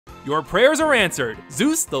Your prayers are answered.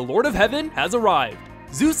 Zeus, the Lord of Heaven, has arrived.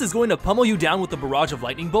 Zeus is going to pummel you down with a barrage of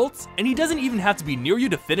lightning bolts, and he doesn't even have to be near you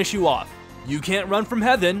to finish you off. You can't run from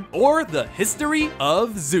heaven or the history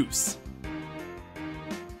of Zeus.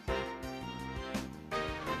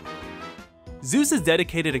 Zeus is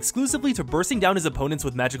dedicated exclusively to bursting down his opponents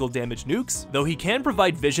with magical damage nukes, though he can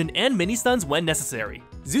provide vision and mini-stuns when necessary.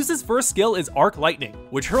 Zeus's first skill is Arc Lightning,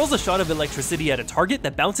 which hurls a shot of electricity at a target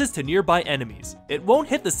that bounces to nearby enemies. It won't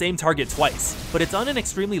hit the same target twice, but it's on an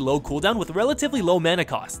extremely low cooldown with relatively low mana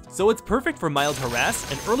cost, so it's perfect for mild harass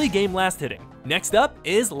and early game last hitting. Next up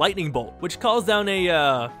is Lightning Bolt, which calls down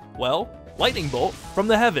a, lightning bolt from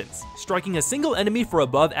the heavens, striking a single enemy for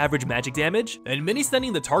above average magic damage, and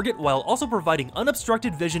mini-stunning the target while also providing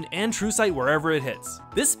unobstructed vision and true sight wherever it hits.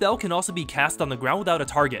 This spell can also be cast on the ground without a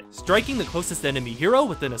target, striking the closest enemy hero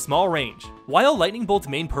within a small range. While Lightning Bolt's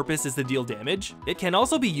main purpose is to deal damage, it can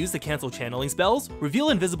also be used to cancel channeling spells, reveal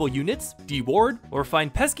invisible units, deward, or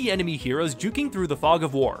find pesky enemy heroes juking through the fog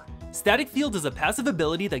of war. Static Field is a passive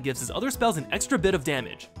ability that gives his other spells an extra bit of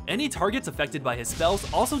damage. Any targets affected by his spells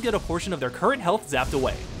also get a portion of their current health zapped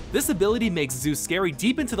away. This ability makes Zeus scary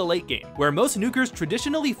deep into the late game, where most nukers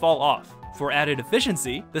traditionally fall off. For added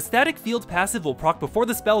efficiency, the Static Field passive will proc before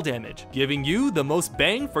the spell damage, giving you the most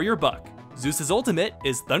bang for your buck. Zeus's ultimate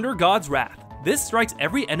is Thunder God's Wrath. This strikes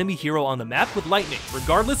every enemy hero on the map with lightning,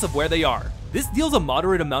 regardless of where they are. This deals a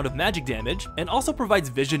moderate amount of magic damage, and also provides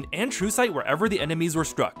vision and true sight wherever the enemies were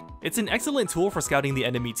struck. It's an excellent tool for scouting the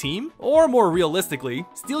enemy team, or more realistically,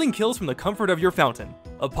 stealing kills from the comfort of your fountain.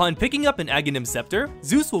 Upon picking up an Aghanim Scepter,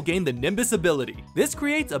 Zeus will gain the Nimbus ability. This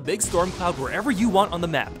creates a big storm cloud wherever you want on the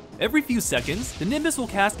map. Every few seconds, the Nimbus will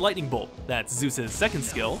cast Lightning Bolt, that's Zeus's second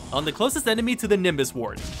skill, on the closest enemy to the Nimbus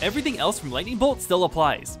ward. Everything else from Lightning Bolt still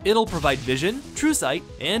applies. It'll provide vision, true sight,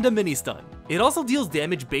 and a mini-stun. It also deals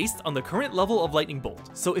damage based on the current level of Lightning Bolt,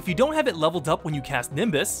 so if you don't have it leveled up when you cast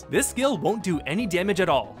Nimbus, this skill won't do any damage at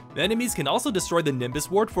all. Enemies can also destroy the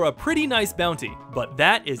Nimbus ward for a pretty nice bounty, but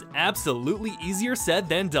that is absolutely easier said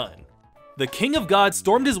than done. The King of Gods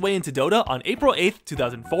stormed his way into Dota on April 8th,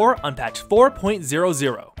 2004 on patch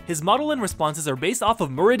 4.00. His model and responses are based off of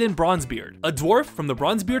Muradin Bronzebeard, a dwarf from the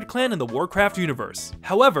Bronzebeard clan in the Warcraft universe.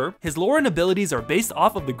 However, his lore and abilities are based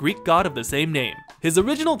off of the Greek god of the same name. His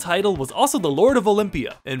original title was also the Lord of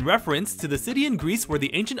Olympia, in reference to the city in Greece where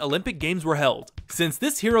the ancient Olympic Games were held. Since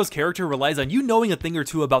this hero's character relies on you knowing a thing or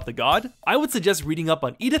two about the god, I would suggest reading up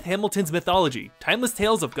on Edith Hamilton's mythology, Timeless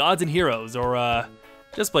Tales of Gods and Heroes, or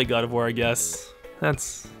just play God of War, I guess.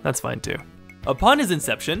 That's fine too. Upon his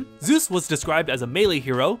inception, Zeus was described as a melee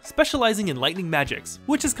hero specializing in lightning magics,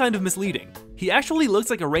 which is kind of misleading. He actually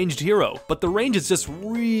looks like a ranged hero, but the range is just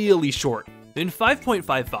really short. In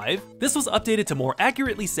 5.55, this was updated to more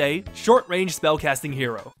accurately say, short-range spellcasting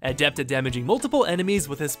hero, adept at damaging multiple enemies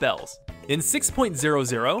with his spells. In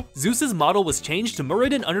 6.00, Zeus's model was changed to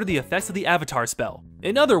Muradin under the effects of the Avatar spell.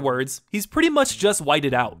 In other words, he's pretty much just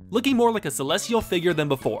whited out, looking more like a celestial figure than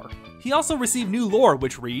before. He also received new lore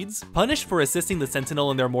which reads, punished for assisting the Sentinel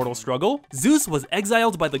in their mortal struggle, Zeus was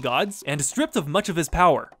exiled by the gods and stripped of much of his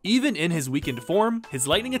power. Even in his weakened form, his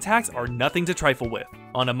lightning attacks are nothing to trifle with.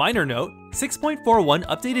 On a minor note, 6.41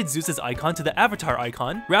 updated Zeus's icon to the Avatar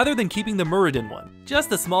icon rather than keeping the Muradin one.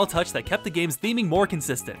 Just a small touch that kept the game's theming more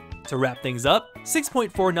consistent. To wrap things up,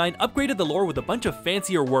 6.49 upgraded the lore with a bunch of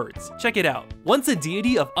fancier words. Check it out. Once a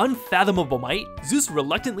deity of unfathomable might, Zeus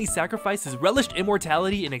reluctantly sacrificed his relished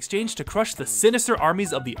immortality in exchange to crush the sinister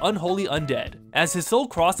armies of the unholy undead. As his soul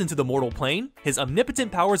crossed into the mortal plane, his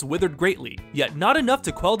omnipotent powers withered greatly, yet not enough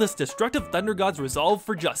to quell this destructive thunder god's resolve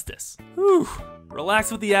for justice. Whew.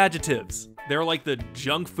 Relax with the adjectives. They're like the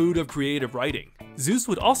junk food of creative writing. Zeus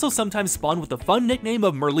would also sometimes spawn with the fun nickname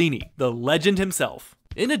of Merlini, the legend himself.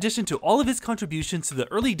 In addition to all of his contributions to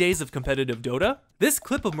the early days of competitive Dota, this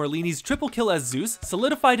clip of Merlini's triple kill as Zeus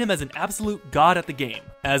solidified him as an absolute god at the game.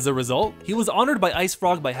 As a result, he was honored by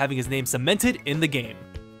IceFrog by having his name cemented in the game.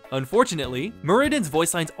 Unfortunately, Muradin's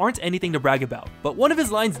voice lines aren't anything to brag about, but one of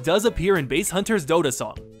his lines does appear in Base Hunter's Dota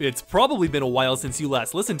song. It's probably been a while since you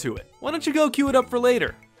last listened to it. Why don't you go cue it up for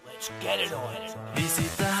later? Let's get it on.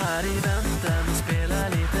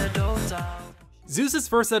 Zeus's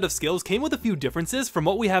first set of skills came with a few differences from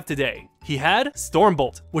what we have today. He had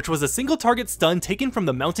Stormbolt, which was a single target stun taken from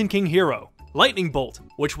the Mountain King hero. Lightning Bolt,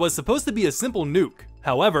 which was supposed to be a simple nuke.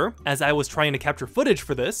 However, as I was trying to capture footage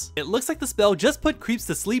for this, it looks like the spell just put creeps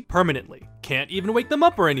to sleep permanently. Can't even wake them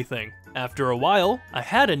up or anything. After a while, I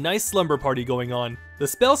had a nice slumber party going on. The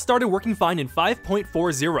spell started working fine in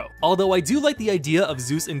 5.40, although I do like the idea of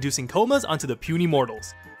Zeus inducing comas onto the puny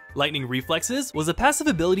mortals. Lightning Reflexes was a passive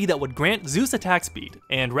ability that would grant Zeus attack speed,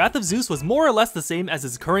 and Wrath of Zeus was more or less the same as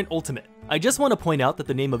his current ultimate. I just want to point out that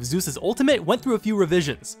the name of Zeus's ultimate went through a few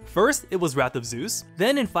revisions. First, it was Wrath of Zeus,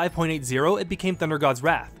 then in 5.80 it became Thunder God's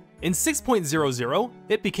Wrath. In 6.00,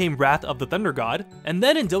 it became Wrath of the Thunder God, and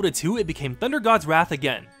then in Dota 2 it became Thunder God's Wrath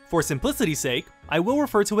again. For simplicity's sake, I will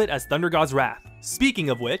refer to it as Thunder God's Wrath. Speaking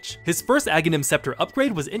of which, his first Aghanim Scepter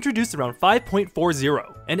upgrade was introduced around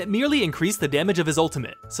 5.40, and it merely increased the damage of his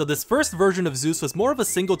ultimate, so this first version of Zeus was more of a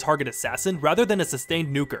single target assassin rather than a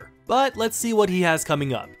sustained nuker. But let's see what he has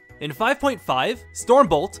coming up. In 5.5,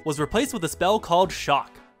 Stormbolt was replaced with a spell called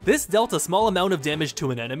Shock. This dealt a small amount of damage to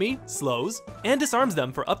an enemy, slows, and disarms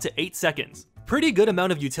them for up to 8 seconds. Pretty good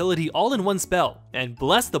amount of utility all in one spell, and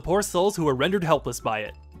bless the poor souls who were rendered helpless by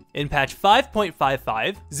it. In patch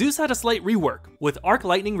 5.55, Zeus had a slight rework, with Arc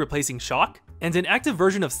Lightning replacing Shock, and an active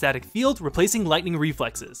version of Static Field replacing Lightning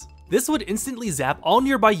Reflexes. This would instantly zap all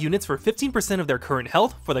nearby units for 15% of their current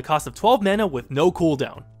health for the cost of 12 mana with no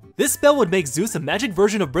cooldown. This spell would make Zeus a magic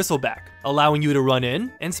version of Bristleback, allowing you to run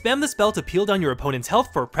in and spam the spell to peel down your opponent's health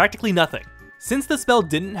for practically nothing. Since the spell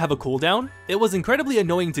didn't have a cooldown, it was incredibly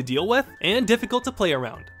annoying to deal with and difficult to play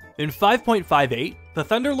around. In 5.58, the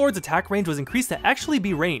Thunderlord's attack range was increased to actually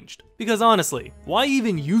be ranged, because honestly, why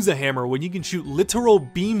even use a hammer when you can shoot literal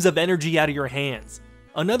beams of energy out of your hands?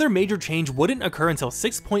 Another major change wouldn't occur until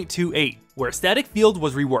 6.28, where Static Field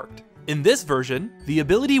was reworked. In this version, the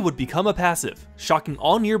ability would become a passive, shocking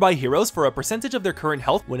all nearby heroes for a percentage of their current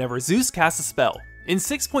health whenever Zeus casts a spell. In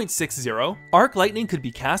 6.60, Arc Lightning could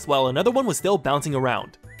be cast while another one was still bouncing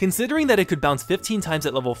around. Considering that it could bounce 15 times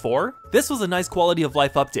at level 4, this was a nice quality of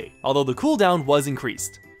life update, although the cooldown was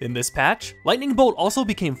increased. In this patch, Lightning Bolt also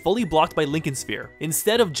became fully blocked by Lincoln Sphere,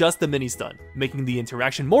 instead of just the mini-stun, making the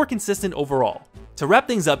interaction more consistent overall. To wrap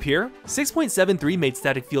things up here, 6.73 made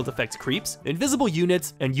Static Field effect creeps, invisible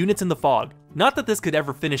units, and units in the fog. Not that this could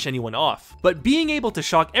ever finish anyone off, but being able to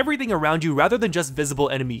shock everything around you rather than just visible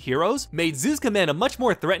enemy heroes made Zeus command a much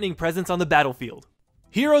more threatening presence on the battlefield.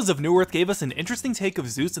 Heroes of Newerth gave us an interesting take of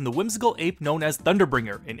Zeus and the whimsical ape known as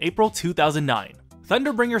Thunderbringer in April 2009.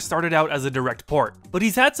 Thunderbringer started out as a direct port, but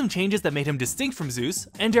he's had some changes that made him distinct from Zeus,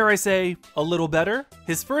 and dare I say, a little better?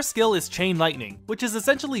 His first skill is Chain Lightning, which is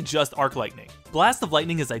essentially just Arc Lightning. Blast of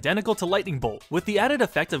Lightning is identical to Lightning Bolt, with the added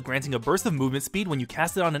effect of granting a burst of movement speed when you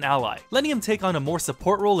cast it on an ally, letting him take on a more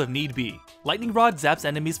support role if need be. Lightning Rod zaps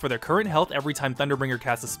enemies for their current health every time Thunderbringer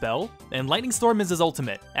casts a spell, and Lightning Storm is his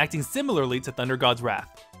ultimate, acting similarly to Thunder God's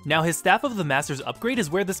Wrath. Now his Staff of the Masters upgrade is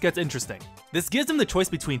where this gets interesting. This gives him the choice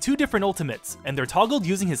between two different ultimates, and they're toggled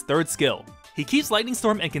using his third skill. He keeps Lightning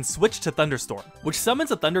Storm and can switch to Thunderstorm, which summons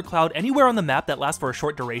a thundercloud anywhere on the map that lasts for a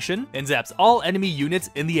short duration, and zaps all enemy units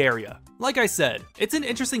in the area. Like I said, it's an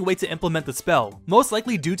interesting way to implement the spell, most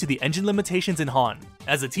likely due to the engine limitations in Han.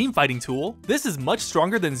 As a team fighting tool, this is much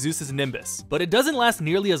stronger than Zeus's Nimbus, but it doesn't last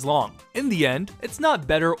nearly as long. In the end, it's not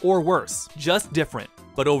better or worse, just different.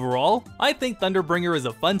 But overall, I think Thunderbringer is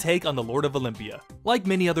a fun take on the Lord of Olympia. Like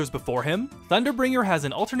many others before him, Thunderbringer has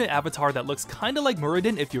an alternate avatar that looks kinda like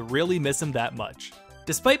Muradin if you really miss him that much.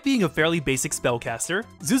 Despite being a fairly basic spellcaster,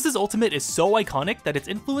 Zeus's ultimate is so iconic that its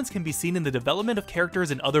influence can be seen in the development of characters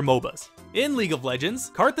in other MOBAs. In League of Legends,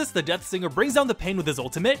 Karthus the Death Singer brings down the pain with his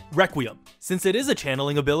ultimate, Requiem. Since it is a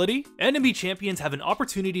channeling ability, enemy champions have an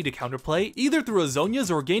opportunity to counterplay either through a Zhonya's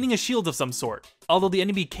or gaining a shield of some sort. Although the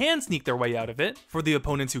enemy can sneak their way out of it, for the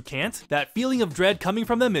opponents who can't, that feeling of dread coming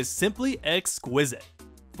from them is simply exquisite.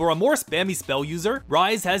 For a more spammy spell user,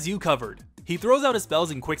 Ryze has you covered. He throws out his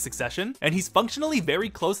spells in quick succession, and he's functionally very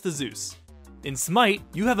close to Zeus. In Smite,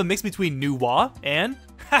 you have a mix between Nuwa and,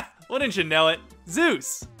 wouldn't you know it,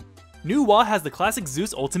 Zeus! Nuwa has the classic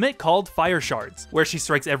Zeus ultimate called Fire Shards, where she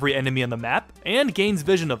strikes every enemy on the map, and gains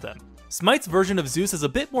vision of them. Smite's version of Zeus is a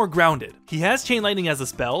bit more grounded. He has Chain Lightning as a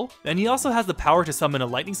spell, and he also has the power to summon a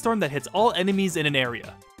lightning storm that hits all enemies in an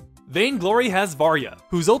area. Vainglory has Varya,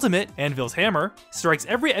 whose ultimate, Anvil's Hammer, strikes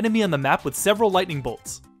every enemy on the map with several lightning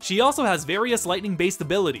bolts. She also has various lightning-based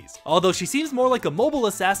abilities, although she seems more like a mobile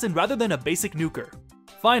assassin rather than a basic nuker.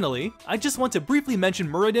 Finally, I just want to briefly mention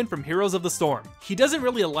Muradin from Heroes of the Storm. He doesn't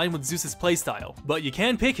really align with Zeus's playstyle, but you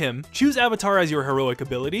can pick him, choose Avatar as your heroic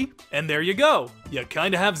ability, and there you go! You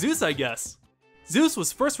kinda have Zeus, I guess. Zeus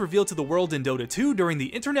was first revealed to the world in Dota 2 during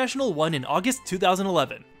the International 1 in August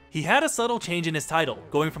 2011. He had a subtle change in his title,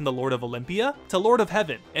 going from the Lord of Olympia to Lord of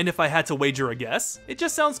Heaven, and if I had to wager a guess, it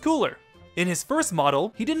just sounds cooler. In his first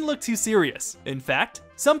model, he didn't look too serious. In fact,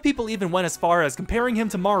 some people even went as far as comparing him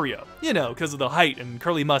to Mario, you know, because of the height and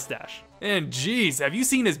curly mustache. And geez, have you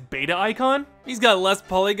seen his beta icon? He's got less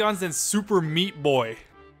polygons than Super Meat Boy.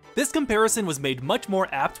 This comparison was made much more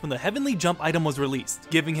apt when the Heavenly Jump item was released,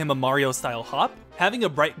 giving him a Mario-style hop, having a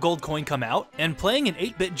bright gold coin come out, and playing an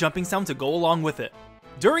 8-bit jumping sound to go along with it.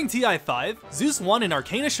 During TI5, Zeus won an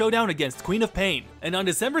Arcana showdown against Queen of Pain, and on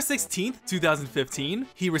December 16th, 2015,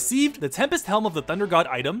 he received the Tempest Helm of the Thunder God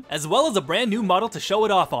item, as well as a brand new model to show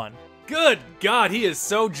it off on. Good God, he is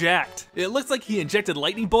so jacked! It looks like he injected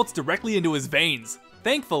lightning bolts directly into his veins.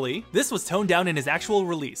 Thankfully, this was toned down in his actual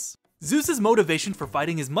release. Zeus's motivation for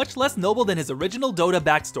fighting is much less noble than his original Dota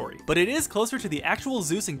backstory, but it is closer to the actual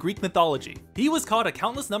Zeus in Greek mythology. He was caught a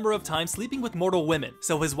countless number of times sleeping with mortal women,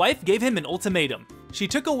 so his wife gave him an ultimatum. She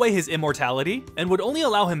took away his immortality, and would only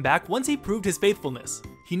allow him back once he proved his faithfulness.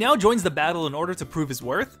 He now joins the battle in order to prove his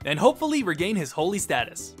worth, and hopefully regain his holy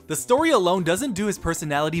status. The story alone doesn't do his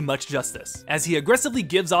personality much justice, as he aggressively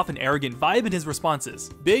gives off an arrogant vibe in his responses.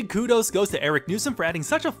 Big kudos goes to Eric Newsom for adding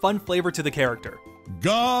such a fun flavor to the character.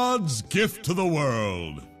 God's gift to the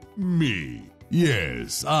world. Me.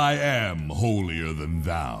 Yes, I am holier than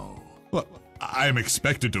thou. What, I'm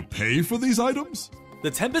expected to pay for these items? The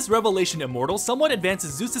Tempest Revelation Immortal somewhat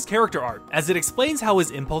advances Zeus's character arc, as it explains how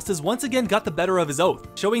his impulses once again got the better of his oath,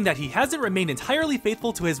 showing that he hasn't remained entirely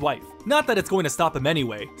faithful to his wife. Not that it's going to stop him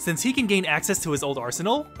anyway, since he can gain access to his old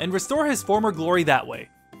arsenal and restore his former glory that way.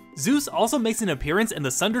 Zeus also makes an appearance in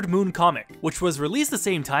the Sundered Moon comic, which was released the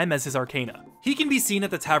same time as his Arcana. He can be seen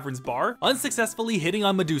at the tavern's bar, unsuccessfully hitting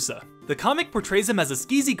on Medusa. The comic portrays him as a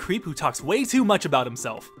skeezy creep who talks way too much about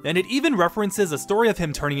himself, and it even references a story of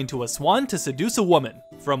him turning into a swan to seduce a woman.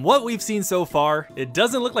 From what we've seen so far, it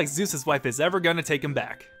doesn't look like Zeus's wife is ever gonna take him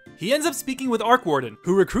back. He ends up speaking with Arkwarden,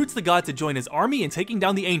 who recruits the god to join his army in taking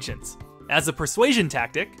down the Ancients. As a persuasion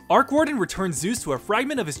tactic, Arkwarden returns Zeus to a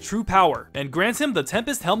fragment of his true power, and grants him the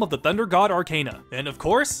Tempest Helm of the Thunder God Arcana. And of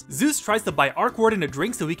course, Zeus tries to buy Arkwarden a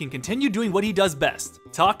drink so he can continue doing what he does best,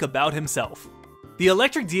 talk about himself. The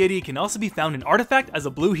electric deity can also be found in Artifact as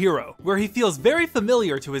a blue hero, where he feels very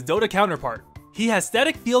familiar to his Dota counterpart. He has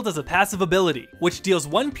Static Field as a passive ability, which deals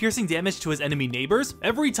 1 piercing damage to his enemy neighbors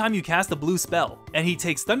every time you cast a blue spell, and he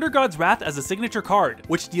takes Thunder God's Wrath as a signature card,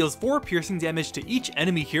 which deals 4 piercing damage to each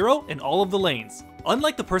enemy hero in all of the lanes.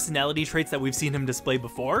 Unlike the personality traits that we've seen him display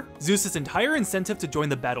before, Zeus's entire incentive to join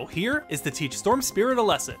the battle here is to teach Storm Spirit a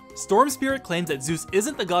lesson. Storm Spirit claims that Zeus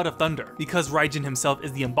isn't the god of thunder, because Raijin himself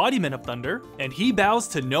is the embodiment of thunder, and he bows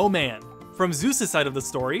to no man. From Zeus's side of the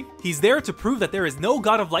story, he's there to prove that there is no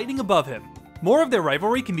god of lightning above him. More of their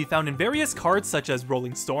rivalry can be found in various cards such as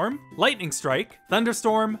Rolling Storm, Lightning Strike,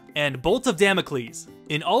 Thunderstorm, and Bolt of Damocles.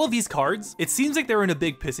 In all of these cards, it seems like they're in a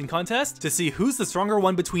big pissing contest to see who's the stronger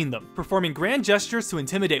one between them, performing grand gestures to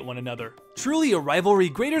intimidate one another. Truly a rivalry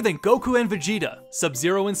greater than Goku and Vegeta,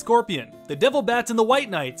 Sub-Zero and Scorpion, the Devil Bats and the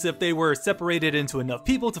White Knights if they were separated into enough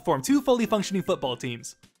people to form 2 fully functioning football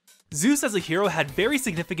teams. Zeus as a hero had very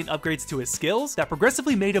significant upgrades to his skills that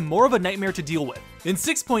progressively made him more of a nightmare to deal with. In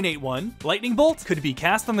 6.81, Lightning Bolt could be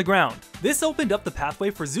cast on the ground. This opened up the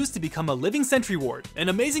pathway for Zeus to become a living sentry ward, an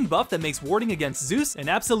amazing buff that makes warding against Zeus an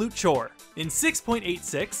absolute chore. In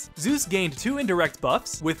 6.86, Zeus gained 2 indirect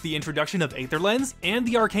buffs with the introduction of Aether Lens and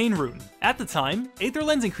the Arcane Rune. At the time, Aether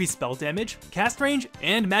Lens increased spell damage, cast range,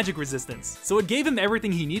 and magic resistance, so it gave him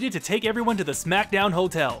everything he needed to take everyone to the Smackdown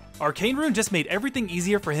Hotel. Arcane Rune just made everything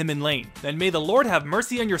easier for him in lane, and may the Lord have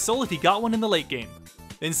mercy on your soul if he got one in the late game.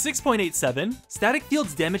 In 6.87, Static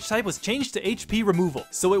Field's damage type was changed to HP removal,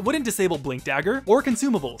 so it wouldn't disable Blink Dagger or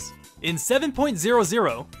consumables. In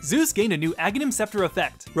 7.00, Zeus gained a new Aghanim Scepter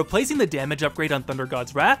effect, replacing the damage upgrade on Thunder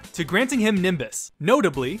God's Wrath to granting him Nimbus.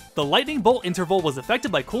 Notably, the Lightning Bolt interval was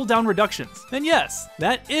affected by cooldown reductions, and yes,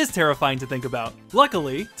 that is terrifying to think about.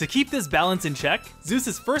 Luckily, to keep this balance in check,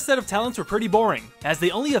 Zeus's first set of talents were pretty boring, as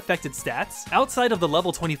they only affected stats outside of the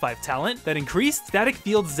level 25 talent that increased Static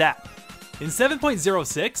Field's Zap. In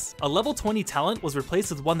 7.06, a level 20 talent was replaced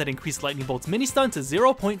with one that increased Lightning Bolt's mini-stun to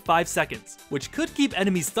 0.5 seconds, which could keep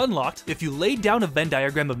enemies stun-locked if you laid down a Venn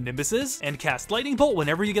diagram of Nimbuses and cast Lightning Bolt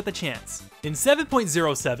whenever you get the chance. In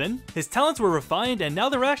 7.07, his talents were refined and now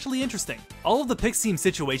they're actually interesting. All of the picks seem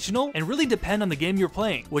situational and really depend on the game you're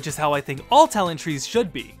playing, which is how I think all talent trees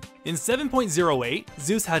should be. In 7.08,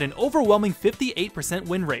 Zeus had an overwhelming 58%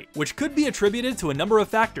 win rate, which could be attributed to a number of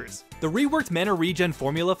factors. The reworked mana regen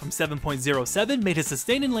formula from 7.07 made his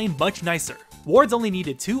sustain in lane much nicer. Wards only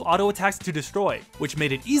needed 2 auto attacks to destroy, which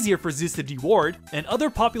made it easier for Zeus to deward, and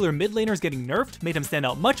other popular mid laners getting nerfed made him stand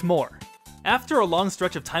out much more. After a long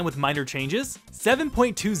stretch of time with minor changes,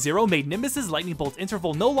 7.20 made Nimbus's Lightning Bolt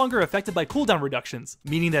interval no longer affected by cooldown reductions,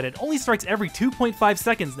 meaning that it only strikes every 2.5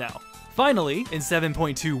 seconds now. Finally, in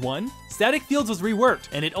 7.21, Static Fields was reworked,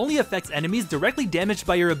 and it only affects enemies directly damaged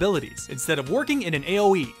by your abilities, instead of working in an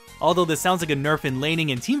AoE. Although this sounds like a nerf in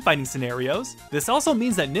laning and teamfighting scenarios, this also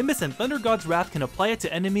means that Nimbus and Thunder God's Wrath can apply it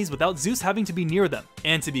to enemies without Zeus having to be near them.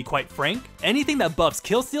 And to be quite frank, anything that buffs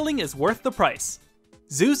kill stealing is worth the price.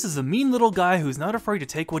 Zeus is a mean little guy who's not afraid to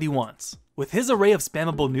take what he wants. With his array of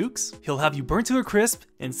spammable nukes, he'll have you burnt to a crisp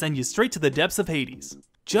and send you straight to the depths of Hades.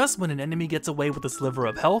 Just when an enemy gets away with a sliver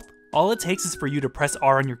of health, all it takes is for you to press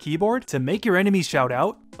R on your keyboard to make your enemies shout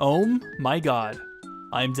out, "Oh my god."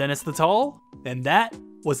 I'm Dennis the Tall, and that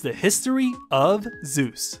was the history of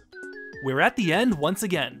Zeus. We're at the end once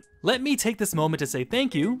again. Let me take this moment to say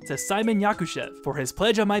thank you to Simon Yakushev for his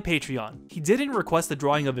pledge on my Patreon. He didn't request a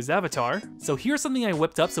drawing of his avatar, so here's something I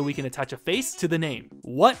whipped up so we can attach a face to the name.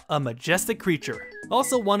 What a majestic creature.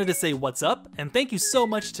 Also wanted to say what's up, and thank you so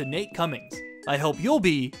much to Nate Cummings. I hope you'll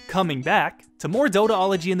be coming back to more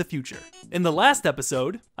Dotaology in the future. In the last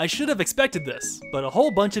episode, I should have expected this, but a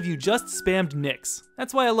whole bunch of you just spammed Nyx.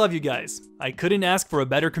 That's why I love you guys. I couldn't ask for a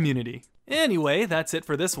better community. Anyway, that's it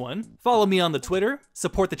for this one. Follow me on the Twitter,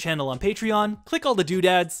 support the channel on Patreon, click all the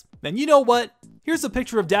doodads, and you know what? Here's a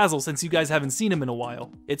picture of Dazzle since you guys haven't seen him in a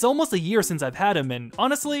while. It's almost a year since I've had him, and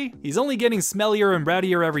honestly, he's only getting smellier and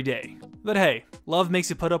brattier every day. But hey, love makes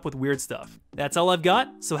you put up with weird stuff. That's all I've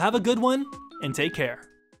got, so have a good one, and take care.